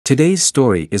Today's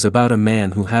story is about a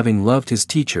man who, having loved his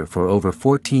teacher for over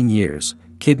 14 years,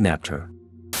 kidnapped her.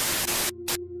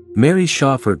 Mary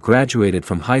Schaffer graduated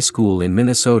from high school in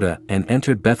Minnesota and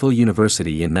entered Bethel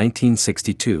University in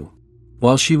 1962.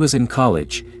 While she was in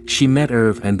college, she met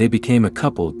Irv and they became a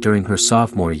couple during her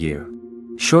sophomore year.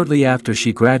 Shortly after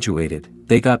she graduated,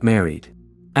 they got married.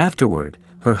 Afterward,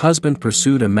 her husband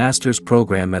pursued a master's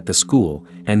program at the school,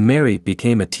 and Mary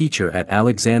became a teacher at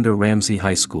Alexander Ramsey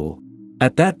High School.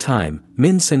 At that time,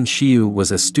 Min Sun Shiu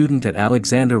was a student at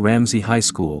Alexander Ramsey High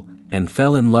School, and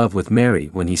fell in love with Mary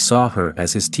when he saw her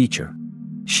as his teacher.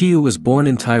 Shiu was born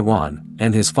in Taiwan,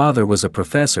 and his father was a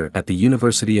professor at the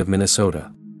University of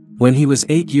Minnesota. When he was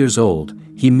 8 years old,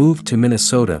 he moved to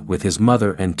Minnesota with his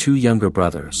mother and 2 younger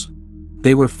brothers.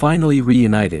 They were finally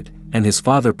reunited, and his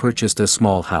father purchased a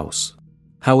small house.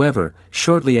 However,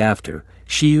 shortly after,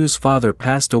 Shiu's father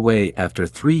passed away after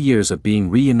 3 years of being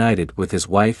reunited with his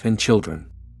wife and children.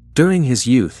 During his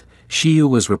youth, Shiu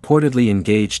was reportedly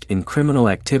engaged in criminal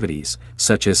activities,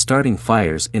 such as starting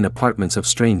fires in apartments of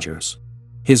strangers.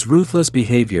 His ruthless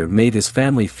behavior made his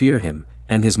family fear him,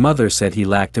 and his mother said he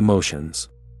lacked emotions.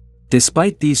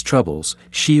 Despite these troubles,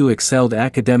 Shiu excelled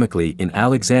academically in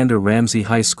Alexander Ramsey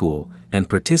High School, and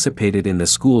participated in the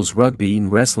school's rugby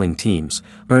and wrestling teams,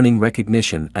 earning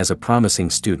recognition as a promising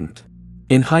student.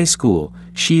 In high school,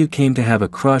 Shiu came to have a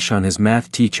crush on his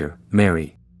math teacher,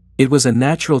 Mary. It was a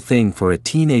natural thing for a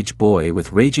teenage boy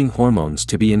with raging hormones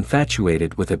to be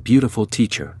infatuated with a beautiful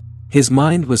teacher. His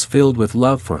mind was filled with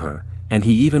love for her, and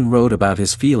he even wrote about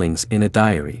his feelings in a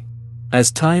diary.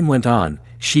 As time went on,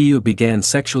 Shiu began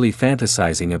sexually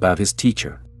fantasizing about his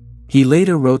teacher. He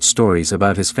later wrote stories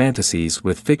about his fantasies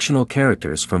with fictional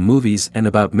characters from movies and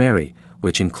about Mary,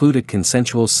 which included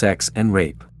consensual sex and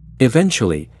rape.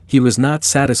 Eventually, he was not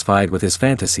satisfied with his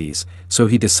fantasies, so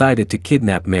he decided to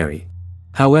kidnap Mary.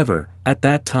 However, at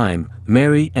that time,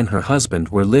 Mary and her husband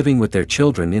were living with their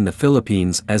children in the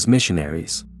Philippines as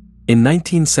missionaries. In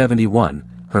 1971,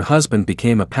 her husband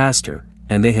became a pastor,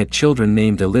 and they had children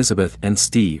named Elizabeth and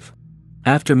Steve.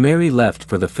 After Mary left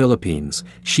for the Philippines,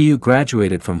 Shiu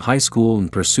graduated from high school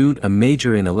and pursued a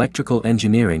major in electrical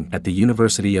engineering at the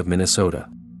University of Minnesota.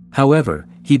 However,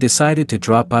 he decided to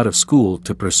drop out of school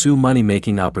to pursue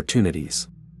money-making opportunities.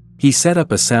 He set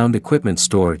up a sound equipment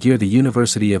store near the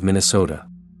University of Minnesota.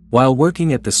 While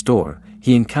working at the store,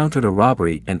 he encountered a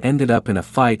robbery and ended up in a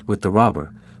fight with the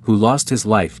robber, who lost his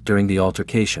life during the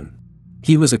altercation.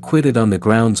 He was acquitted on the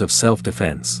grounds of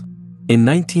self-defense. In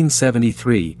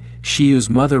 1973, Shiu's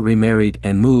mother remarried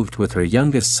and moved with her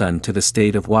youngest son to the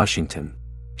state of Washington.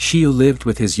 Shiu lived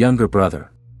with his younger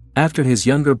brother. After his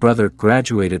younger brother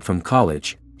graduated from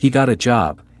college, he got a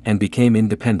job and became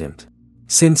independent.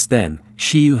 Since then,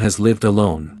 Shiu has lived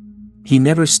alone. He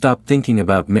never stopped thinking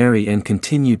about Mary and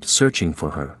continued searching for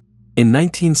her. In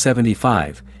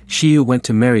 1975, Shiu went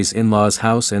to Mary's in-laws'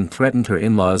 house and threatened her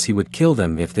in-laws he would kill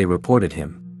them if they reported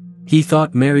him. He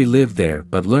thought Mary lived there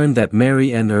but learned that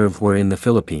Mary and Irv were in the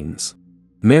Philippines.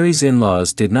 Mary's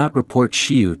in-laws did not report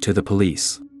Shiu to the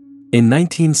police. In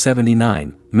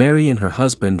 1979, Mary and her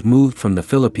husband moved from the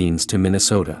Philippines to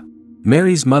Minnesota.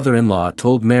 Mary's mother-in-law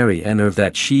told Mary and Irv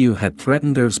that Shiu had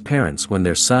threatened Irv's parents when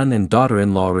their son and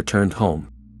daughter-in-law returned home.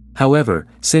 However,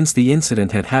 since the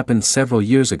incident had happened several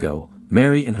years ago,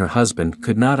 Mary and her husband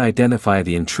could not identify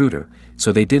the intruder,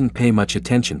 so they didn't pay much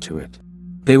attention to it.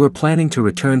 They were planning to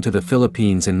return to the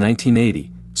Philippines in 1980,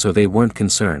 so they weren't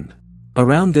concerned.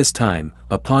 Around this time,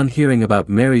 upon hearing about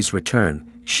Mary's return,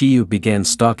 Shiu began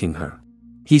stalking her.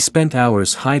 He spent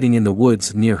hours hiding in the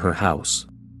woods near her house.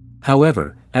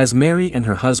 However, as Mary and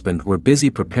her husband were busy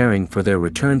preparing for their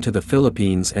return to the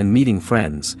Philippines and meeting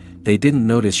friends, they didn't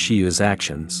notice Shiu's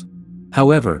actions.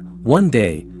 However, one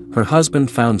day, her husband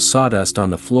found sawdust on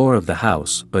the floor of the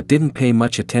house but didn't pay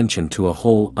much attention to a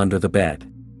hole under the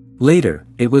bed. Later,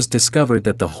 it was discovered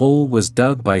that the hole was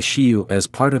dug by Shiu as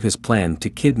part of his plan to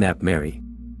kidnap Mary.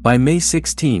 By May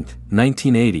 16,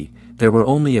 1980, there were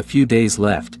only a few days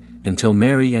left until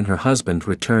Mary and her husband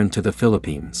returned to the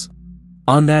Philippines.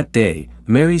 On that day,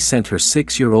 Mary sent her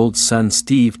 6-year-old son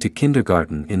Steve to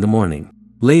kindergarten in the morning.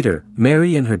 Later,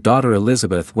 Mary and her daughter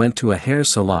Elizabeth went to a hair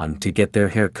salon to get their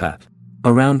hair cut.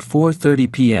 Around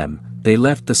 4:30 p.m., they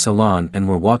left the salon and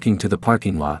were walking to the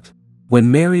parking lot.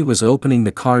 When Mary was opening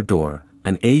the car door,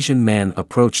 an Asian man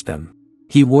approached them.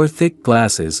 He wore thick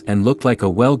glasses and looked like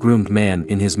a well-groomed man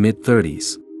in his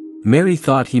mid-30s. Mary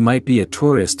thought he might be a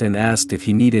tourist and asked if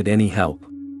he needed any help.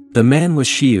 The man was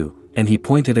Shiu, and he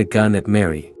pointed a gun at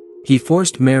Mary. He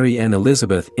forced Mary and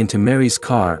Elizabeth into Mary's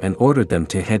car and ordered them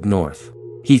to head north.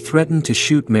 He threatened to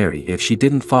shoot Mary if she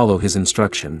didn't follow his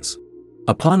instructions.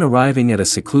 Upon arriving at a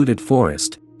secluded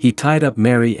forest, he tied up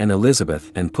Mary and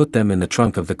Elizabeth and put them in the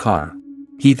trunk of the car.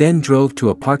 He then drove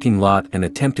to a parking lot and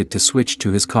attempted to switch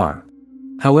to his car.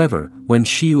 However, when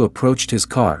Shiyu approached his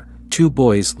car, two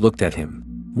boys looked at him.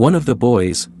 One of the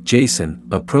boys, Jason,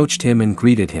 approached him and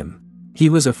greeted him. He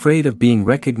was afraid of being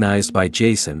recognized by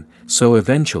Jason, so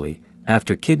eventually,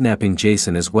 after kidnapping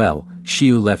Jason as well,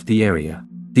 Shiyu left the area.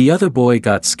 The other boy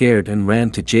got scared and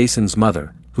ran to Jason's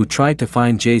mother, who tried to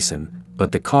find Jason,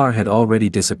 but the car had already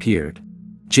disappeared.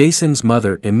 Jason's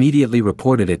mother immediately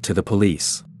reported it to the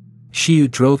police. Shiyu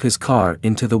drove his car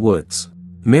into the woods.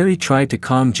 Mary tried to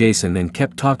calm Jason and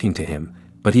kept talking to him,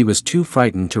 but he was too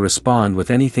frightened to respond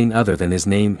with anything other than his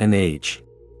name and age.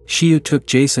 Shiyu took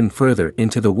Jason further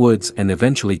into the woods and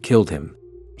eventually killed him.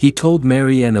 He told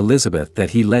Mary and Elizabeth that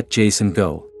he let Jason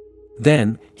go.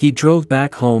 Then, he drove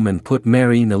back home and put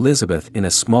Mary and Elizabeth in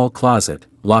a small closet,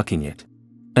 locking it.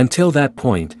 Until that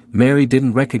point, Mary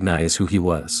didn't recognize who he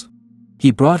was. He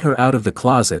brought her out of the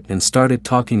closet and started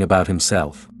talking about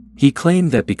himself. He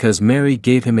claimed that because Mary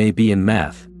gave him a B in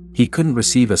math, he couldn't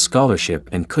receive a scholarship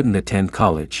and couldn't attend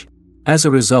college. As a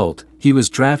result, he was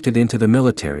drafted into the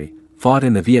military, fought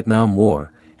in the Vietnam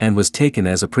War, and was taken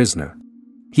as a prisoner.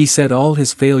 He said all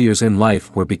his failures in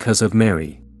life were because of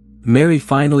Mary. Mary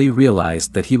finally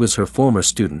realized that he was her former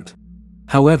student.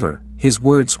 However, his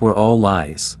words were all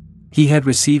lies. He had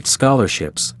received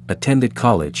scholarships, attended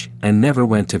college, and never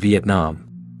went to Vietnam.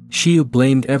 Shiyu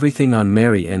blamed everything on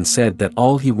Mary and said that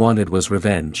all he wanted was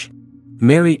revenge.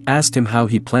 Mary asked him how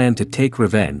he planned to take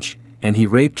revenge, and he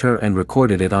raped her and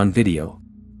recorded it on video.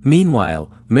 Meanwhile,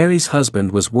 Mary's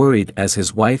husband was worried as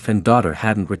his wife and daughter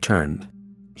hadn't returned.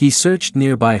 He searched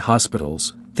nearby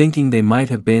hospitals, thinking they might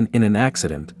have been in an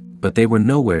accident, but they were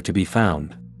nowhere to be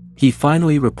found. He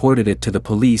finally reported it to the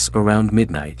police around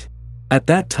midnight. At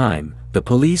that time, the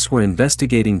police were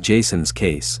investigating Jason's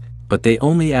case, but they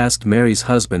only asked Mary's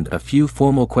husband a few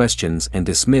formal questions and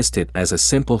dismissed it as a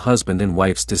simple husband and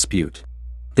wife's dispute.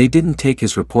 They didn't take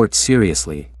his report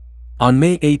seriously. On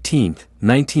May 18,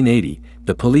 1980,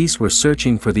 the police were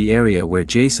searching for the area where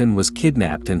Jason was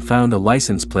kidnapped and found a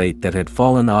license plate that had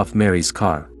fallen off Mary's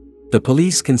car. The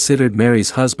police considered Mary's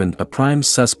husband a prime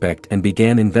suspect and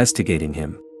began investigating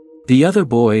him. The other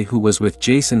boy who was with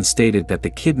Jason stated that the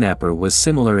kidnapper was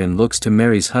similar in looks to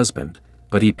Mary's husband,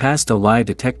 but he passed a lie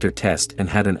detector test and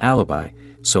had an alibi,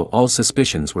 so all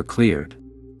suspicions were cleared.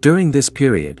 During this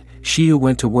period, Shiyu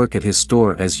went to work at his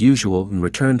store as usual and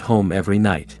returned home every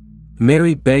night.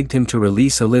 Mary begged him to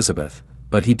release Elizabeth,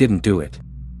 but he didn't do it.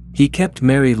 He kept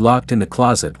Mary locked in the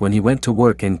closet when he went to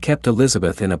work and kept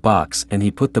Elizabeth in a box, and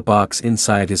he put the box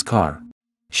inside his car.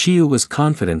 Shiyu was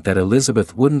confident that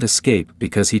Elizabeth wouldn't escape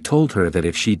because he told her that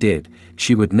if she did,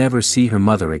 she would never see her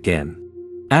mother again.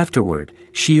 Afterward,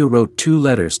 Shiyu wrote 2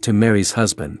 letters to Mary's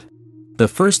husband. The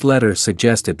first letter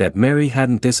suggested that Mary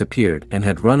hadn't disappeared and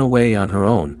had run away on her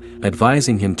own,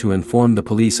 advising him to inform the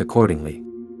police accordingly.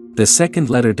 The second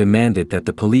letter demanded that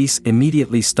the police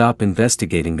immediately stop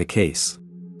investigating the case.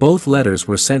 Both letters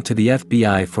were sent to the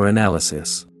FBI for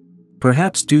analysis.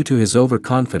 Perhaps due to his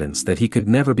overconfidence that he could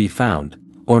never be found,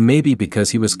 or maybe because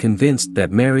he was convinced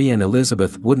that Mary and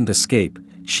Elizabeth wouldn't escape,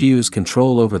 Shiyu's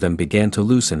control over them began to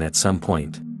loosen at some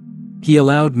point. He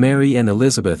allowed Mary and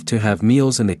Elizabeth to have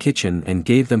meals in the kitchen and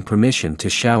gave them permission to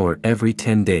shower every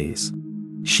 10 days.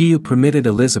 Shiyu permitted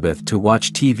Elizabeth to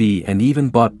watch TV and even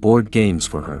bought board games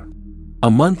for her. A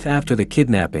month after the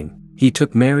kidnapping, he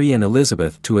took Mary and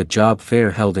Elizabeth to a job fair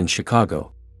held in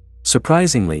Chicago.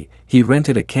 Surprisingly, he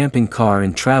rented a camping car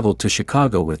and traveled to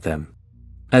Chicago with them.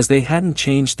 As they hadn't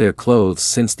changed their clothes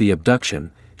since the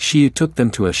abduction, Shiyu took them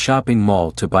to a shopping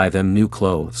mall to buy them new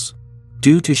clothes.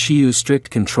 Due to Shiyu's strict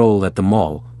control at the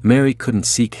mall, Mary couldn't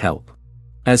seek help.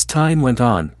 As time went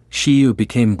on, Shiyu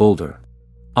became bolder.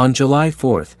 On July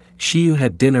 4th, Shiyu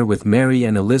had dinner with Mary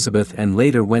and Elizabeth and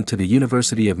later went to the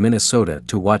University of Minnesota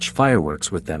to watch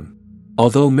fireworks with them.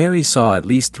 Although Mary saw at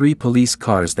least 3 police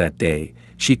cars that day,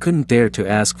 she couldn't dare to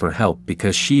ask for help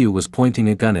because Shiyu was pointing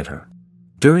a gun at her.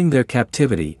 During their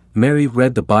captivity, Mary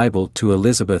read the Bible to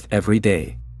Elizabeth every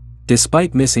day.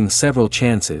 Despite missing several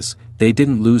chances, they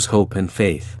didn't lose hope and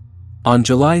faith. On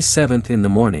July 7th in the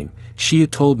morning, Shiyu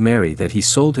told Mary that he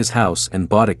sold his house and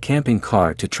bought a camping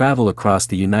car to travel across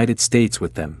the United States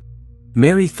with them.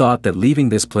 Mary thought that leaving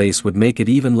this place would make it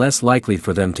even less likely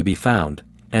for them to be found,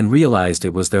 and realized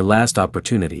it was their last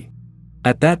opportunity.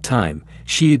 At that time,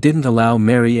 Shiyu didn't allow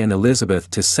Mary and Elizabeth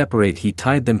to separate. He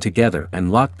tied them together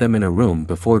and locked them in a room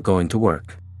before going to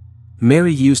work.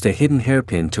 Mary used a hidden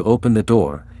hairpin to open the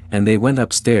door, and they went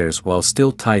upstairs while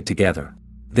still tied together.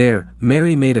 There,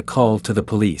 Mary made a call to the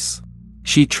police.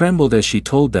 She trembled as she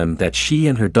told them that she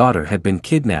and her daughter had been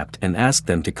kidnapped and asked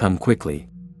them to come quickly.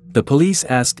 The police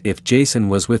asked if Jason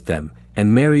was with them,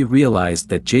 and Mary realized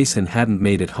that Jason hadn't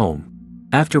made it home.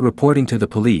 After reporting to the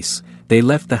police, they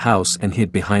left the house and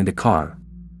hid behind a car.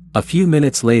 A few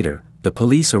minutes later, the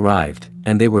police arrived,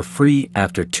 and they were free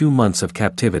after 2 months of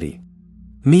captivity.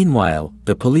 Meanwhile,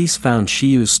 the police found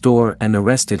Shiyu's store and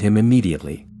arrested him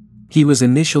immediately. He was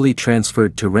initially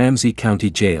transferred to Ramsey County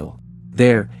Jail.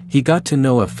 There, he got to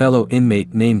know a fellow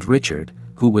inmate named Richard,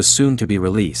 who was soon to be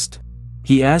released.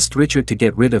 He asked Richard to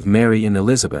get rid of Mary and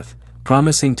Elizabeth,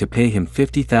 promising to pay him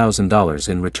 $50,000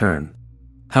 in return.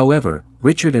 However,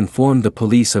 Richard informed the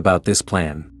police about this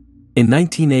plan. In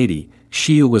 1980,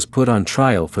 Shiyu was put on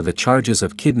trial for the charges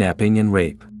of kidnapping and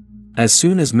rape. As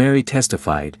soon as Mary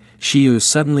testified, Shiyu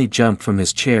suddenly jumped from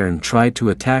his chair and tried to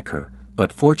attack her,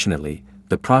 but fortunately,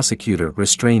 the prosecutor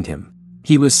restrained him.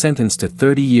 He was sentenced to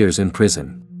 30 years in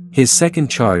prison. His second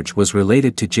charge was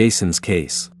related to Jason's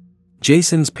case.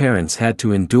 Jason's parents had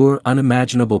to endure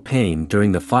unimaginable pain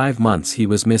during the 5 months he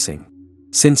was missing.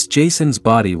 Since Jason's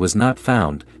body was not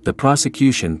found, the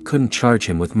prosecution couldn't charge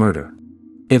him with murder.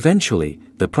 Eventually,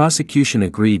 the prosecution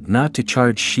agreed not to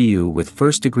charge Shiyu with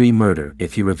first-degree murder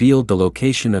if he revealed the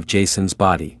location of Jason's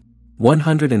body.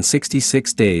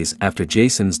 166 days after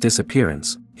Jason's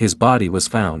disappearance, his body was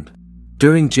found.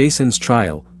 During Jason's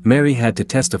trial, Mary had to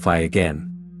testify again.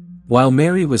 While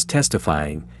Mary was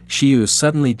testifying, Shiyu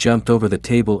suddenly jumped over the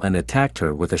table and attacked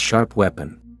her with a sharp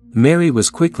weapon. Mary was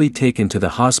quickly taken to the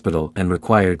hospital and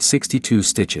required 62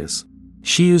 stitches.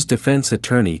 Shiyu's defense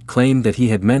attorney claimed that he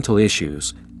had mental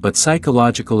issues, but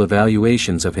psychological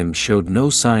evaluations of him showed no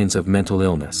signs of mental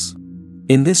illness.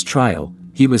 In this trial,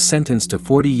 he was sentenced to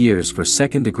 40 years for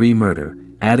second-degree murder,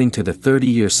 adding to the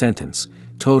 30-year sentence,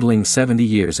 totaling 70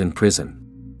 years in prison.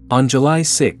 On July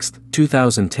 6,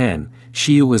 2010,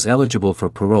 Shiyu was eligible for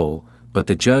parole, but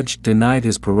the judge denied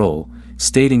his parole,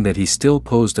 stating that he still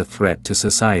posed a threat to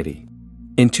society.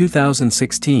 In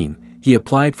 2016, he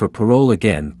applied for parole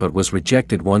again but was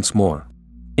rejected once more.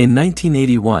 In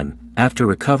 1981, after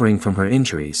recovering from her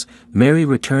injuries, Mary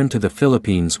returned to the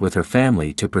Philippines with her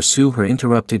family to pursue her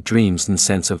interrupted dreams and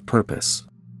sense of purpose.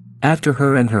 After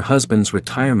her and her husband's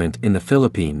retirement in the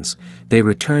Philippines, they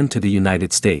returned to the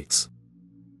United States.